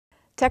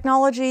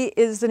Technology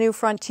is the new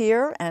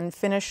frontier, and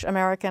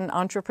Finnish-American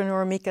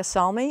entrepreneur Mika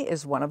Salmi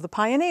is one of the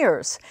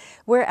pioneers.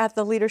 We're at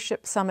the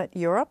Leadership Summit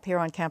Europe here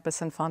on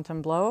campus in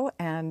Fontainebleau,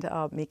 and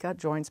Mika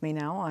joins me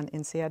now on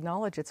INSEAD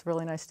Knowledge. It's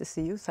really nice to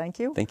see you. Thank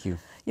you. Thank you.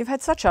 You've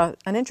had such an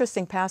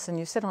interesting past, and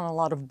you sit on a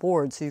lot of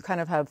boards, so you kind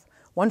of have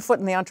one foot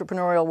in the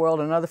entrepreneurial world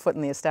and another foot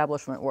in the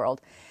establishment world.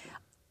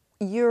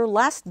 Your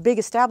last big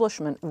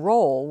establishment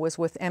role was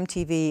with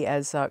MTV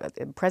as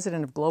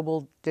president of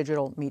Global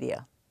Digital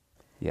Media.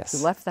 Yes.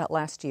 You left that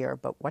last year,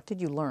 but what did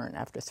you learn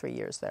after 3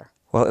 years there?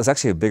 Well, it was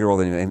actually a bigger role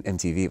than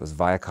MTV. It was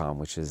Viacom,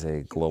 which is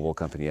a global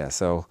company. Yeah.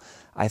 So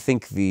I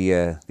think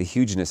the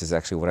hugeness is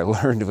actually what I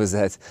learned was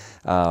that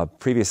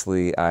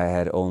previously I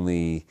had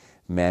only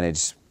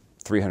managed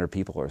 300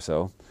 people or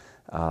so,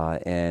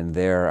 and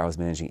there I was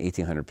managing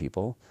 1,800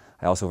 people.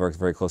 I also worked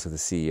very close with the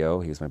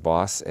CEO. He was my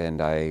boss, and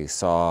I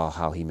saw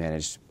how he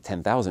managed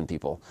 10,000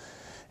 people.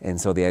 And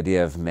so the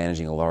idea of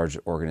managing a large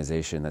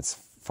organization that's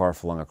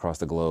far-flung across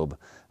the globe,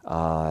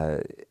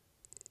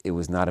 it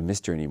was not a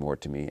mystery anymore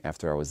to me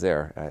after I was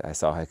there. I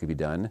saw how it could be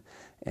done,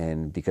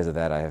 and because of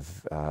that I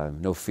have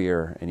no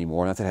fear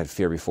anymore. Not that I had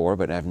fear before,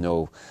 but I have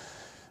no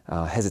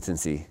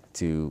hesitancy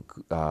to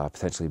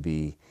potentially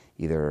be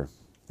either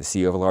the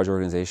CEO of a large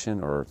organization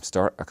or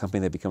start a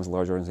company that becomes a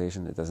large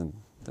organization. It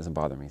doesn't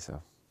bother me.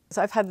 So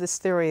I've had this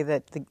theory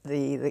that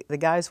the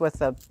guys with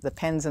the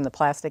pens and the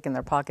plastic in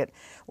their pocket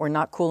were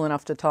not cool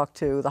enough to talk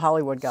to the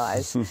Hollywood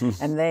guys,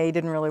 and they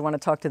didn't really want to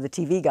talk to the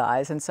TV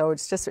guys, and so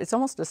it's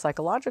almost a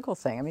psychological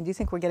thing. I mean, do you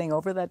think we're getting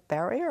over that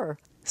barrier? Or?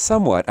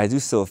 Somewhat. I do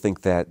still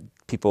think that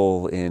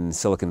people in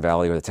Silicon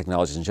Valley or the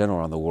technologies in general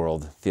around the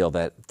world feel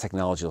that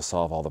technology will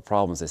solve all the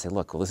problems. They say,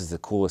 look, well, this is the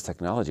coolest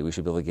technology. We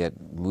should be able to get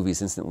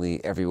movies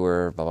instantly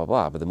everywhere, blah, blah,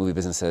 blah. But the movie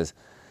business says,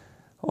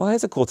 well,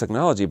 it's a cool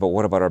technology, but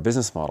what about our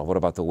business model? What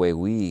about the way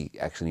we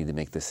actually need to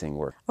make this thing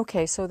work?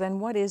 Okay, so then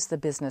what is the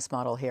business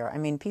model here? I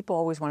mean, people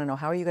always want to know,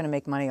 how are you going to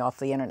make money off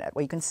the internet?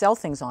 Well, you can sell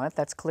things on it.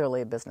 That's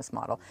clearly a business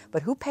model.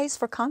 But who pays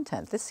for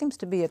content? This seems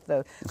to be at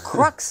the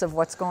crux of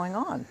what's going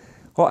on.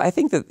 Well, I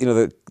think that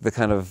the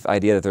kind of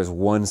idea that there's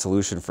one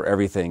solution for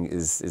everything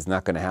is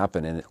not going to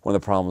happen. And one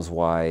of the problems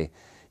why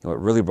what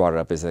really brought it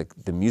up is like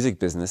the music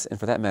business, and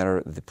for that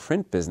matter, the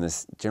print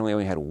business generally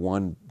only had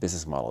one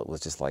business model. It was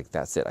just like,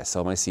 that's it. I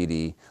sell my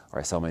CD or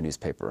I sell my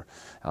newspaper.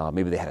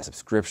 Maybe they had a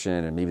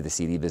subscription, and maybe the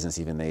CD business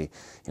even they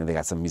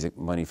got some music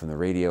money from the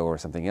radio or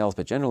something else.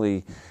 But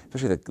generally,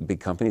 especially the big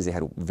companies, they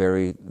had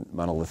very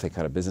monolithic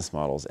kind of business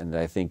models. And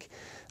I think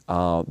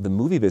the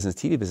movie business,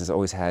 TV business,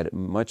 always had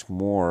much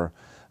more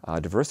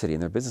diversity in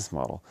their business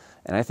model.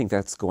 And I think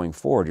that's going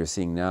forward. You're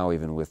seeing now,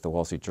 even with the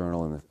Wall Street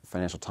Journal and the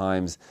Financial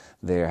Times,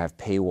 they have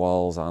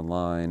paywalls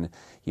online.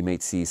 You may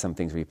see some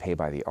things where you pay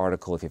by the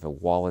article if you have a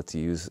wallet to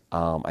use.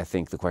 I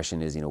think the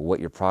question is, what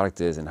your product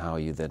is and how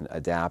you then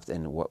adapt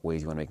and what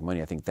ways you want to make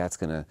money. I think that's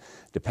going to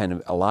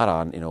depend a lot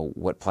on,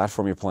 what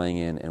platform you're playing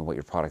in and what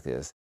your product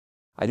is.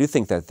 I do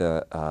think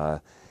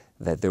that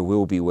that there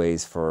will be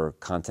ways for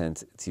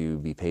content to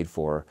be paid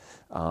for.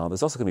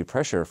 There's also going to be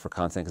pressure for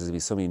content because there's going to be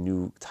so many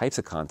new types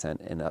of content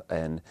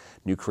and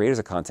new creators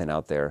of content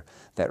out there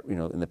that,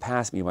 in the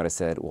past you might have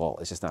said, well,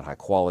 it's just not high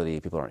quality,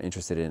 people aren't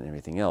interested in it and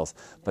everything else.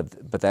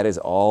 But that is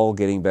all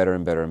getting better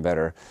and better and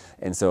better.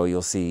 And so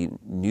you'll see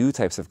new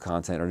types of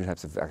content or new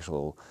types of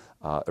actual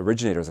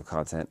originators of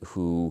content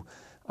who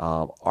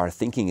are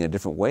thinking in a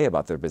different way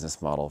about their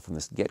business model from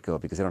this get-go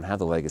because they don't have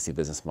the legacy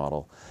business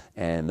model,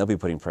 and they'll be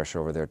putting pressure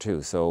over there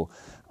too. So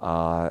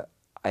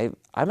I'm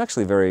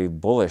actually very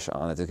bullish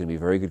on that there's going to be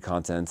very good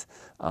content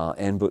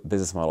and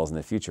business models in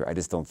the future. I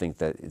just don't think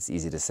that it's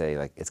easy to say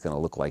like it's going to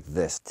look like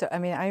this. So, I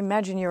mean, I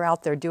imagine you're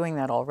out there doing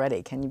that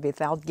already. Can you,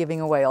 without giving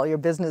away all your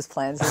business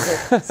plans,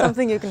 is there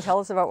something you can tell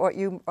us about what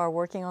you are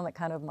working on that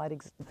kind of might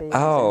be?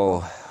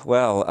 Oh,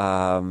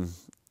 well.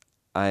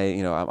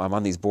 I'm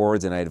on these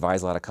boards and I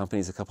advise a lot of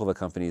companies. A couple of the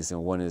companies,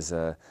 one is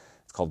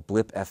it's called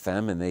Blip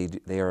FM, and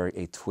they are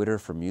a Twitter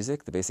for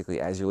music. That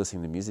basically, as you're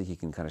listening to music, you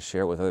can kind of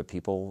share it with other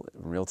people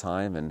in real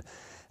time, and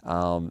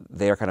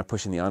they are kind of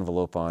pushing the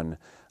envelope on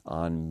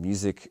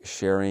music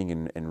sharing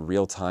and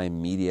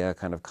real-time media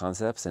kind of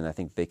concepts, and I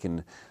think they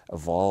can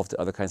evolve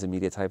to other kinds of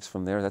media types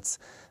from there. That's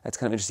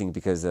kind of interesting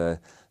because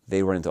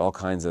they run into all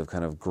kinds of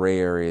kind of gray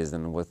areas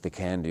and what they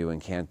can do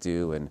and can't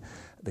do, and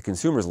the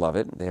consumers love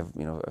it. They have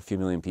a few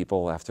million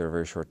people after a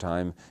very short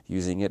time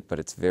using it, but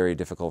it's very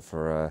difficult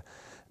for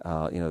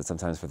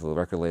sometimes for the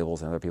record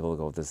labels and other people to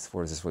go,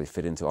 where does this really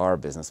fit into our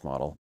business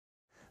model?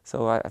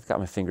 So I've got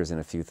my fingers in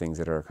a few things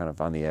that are kind of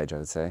on the edge, I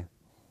would say.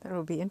 That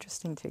would be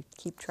interesting to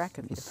keep track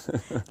of you.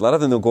 A lot of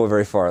them don't go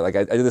very far. Like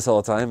I do this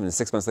all the time, and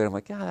 6 months later I'm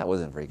like, yeah, that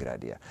wasn't a very good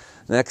idea.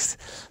 Next,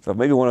 so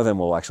maybe one of them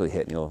will actually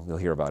hit, and you'll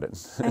hear about it.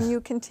 And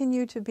you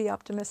continue to be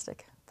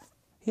optimistic.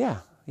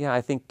 Yeah,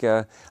 I think,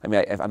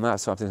 I'm not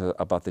so optimistic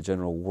about the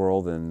general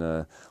world and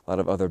a lot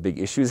of other big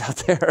issues out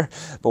there,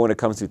 but when it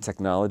comes to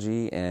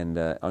technology and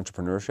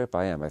entrepreneurship,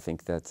 I am. I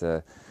think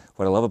that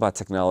what I love about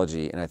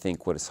technology, and I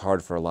think what is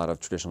hard for a lot of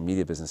traditional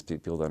media business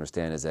people to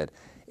understand, is that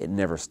it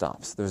never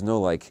stops. There's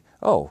no like,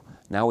 oh,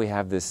 now we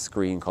have this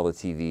screen called a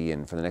TV,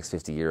 and for the next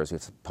 50 years we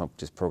have to pump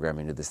just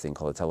programming into this thing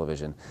called a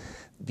television.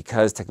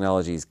 Because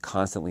technology is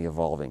constantly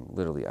evolving,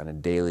 literally on a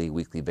daily,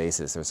 weekly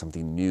basis, there's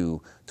something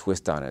new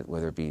twist on it,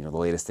 whether it be, the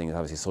latest thing is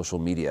obviously social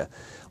media.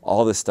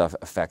 All this stuff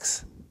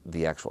affects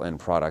the actual end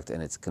product,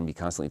 and it's going to be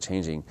constantly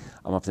changing.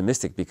 I'm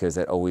optimistic because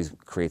that always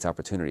creates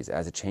opportunities.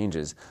 As it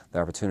changes, the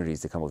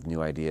opportunities to come up with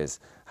new ideas,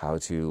 how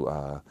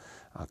to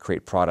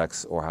create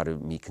products or how to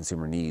meet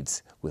consumer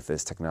needs with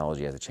this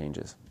technology as it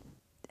changes.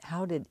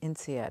 How did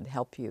INSEAD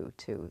help you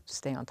to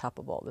stay on top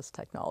of all this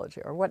technology,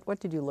 or what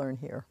did you learn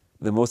here?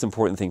 The most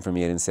important thing for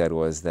me at INSEAD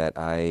was that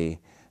I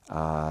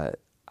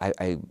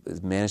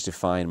managed to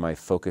find my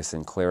focus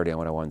and clarity on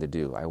what I wanted to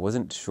do. I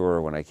wasn't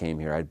sure when I came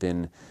here. I'd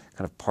been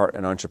kind of part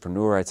an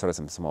entrepreneur. I'd started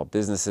some small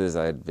businesses.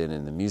 I had been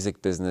in the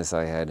music business.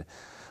 I had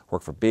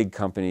worked for big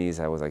companies.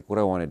 I was like, what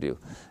do I want to do?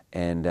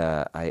 And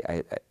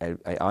I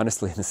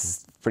honestly, and this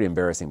is pretty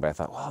embarrassing, but I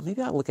thought, well,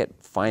 maybe I'll look at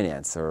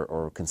finance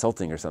or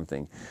consulting or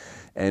something.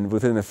 And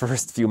within the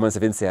first few months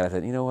of INSEAD, I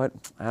thought, you know what?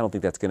 I don't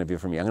think that's going to be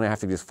for me. I'm going to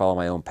have to just follow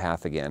my own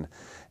path again.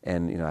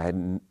 And I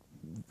had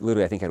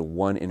literally, I think, had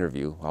one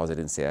interview while I was at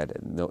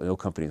INSEAD. No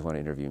companies want to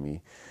interview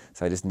me.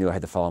 So I just knew I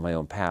had to follow my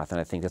own path.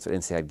 And I think that's what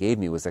INSEAD gave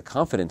me, was the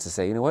confidence to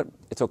say, you know what?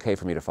 It's okay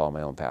for me to follow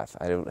my own path.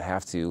 I don't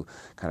have to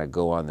kind of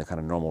go on the kind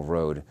of normal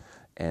road.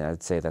 And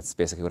I'd say that's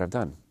basically what I've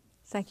done.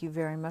 Thank you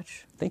very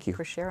much. Thank you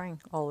for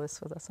sharing all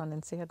this with us on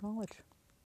INSEAD Knowledge.